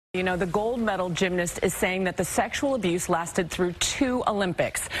You know, the gold medal gymnast is saying that the sexual abuse lasted through 2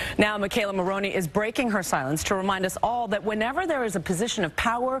 Olympics. Now, McKayla Maroney is breaking her silence to remind us all that whenever there is a position of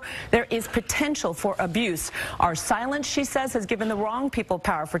power, there is potential for abuse. Our silence, she says, has given the wrong people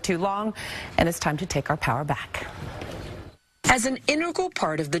power for too long, and it's time to take our power back. As an integral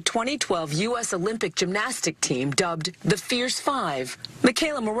part of the 2012 U.S. Olympic gymnastic team dubbed the Fierce Five,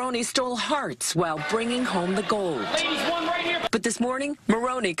 McKayla Maroney stole hearts while bringing home the gold. But this morning,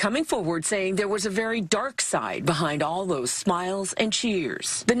 Maroney coming forward saying there was a very dark side behind all those smiles and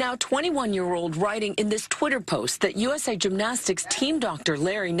cheers. The now 21-year-old writing in this Twitter post that USA Gymnastics team doctor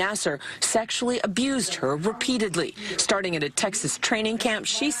Larry Nassar sexually abused her repeatedly, starting at a Texas training camp,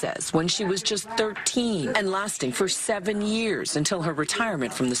 she says, when she was just 13 and lasting for 7 years until her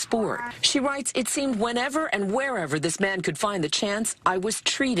retirement from the sport. She writes, "It seemed whenever and wherever this man could find the chance, I was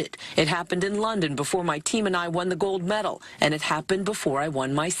treated. It happened in London before my team and I won the gold medal, and it happened before I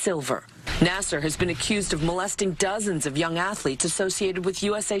won my silver." Nassar has been accused of molesting dozens of young athletes associated with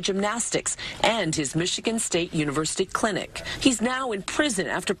USA Gymnastics and his Michigan State University clinic. He's now in prison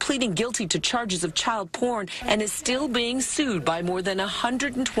after pleading guilty to charges of child porn and is still being sued by more than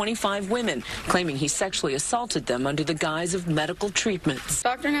 125 women, claiming he sexually assaulted them under the guise of medical treatments.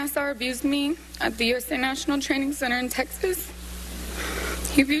 Dr. Nassar abused me at the USA National Training Center in Texas.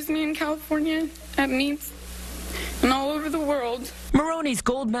 He abused me in California at meets and all over the world. Maroney's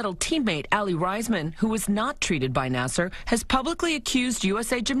gold medal teammate, Aly Reisman, who was not treated by Nassar, has publicly accused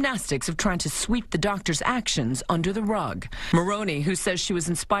USA Gymnastics of trying to sweep the doctor's actions under the rug. Maroney, who says she was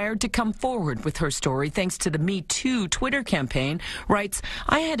inspired to come forward with her story thanks to the Me Too Twitter campaign, writes,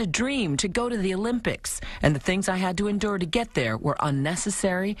 "I had a dream to go to the Olympics, and the things I had to endure to get there were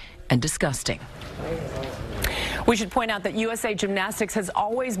unnecessary and disgusting." We should point out that USA Gymnastics has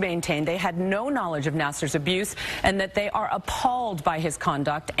always maintained they had no knowledge of Nassar's abuse and that they are appalled by his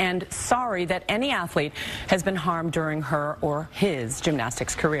conduct and sorry that any athlete has been harmed during her or his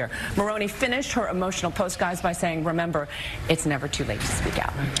gymnastics career. Maroney finished her emotional post, guys, by saying, "Remember, it's never too late to speak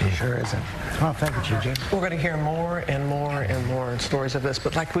out." It sure isn't. Well, thank you, Gigi. We're going to hear more and more and more stories of this,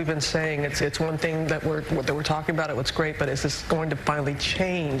 but like we've been saying, it's one thing that we're talking about. What's great, but is this going to finally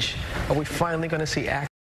change? Are we finally going to see action?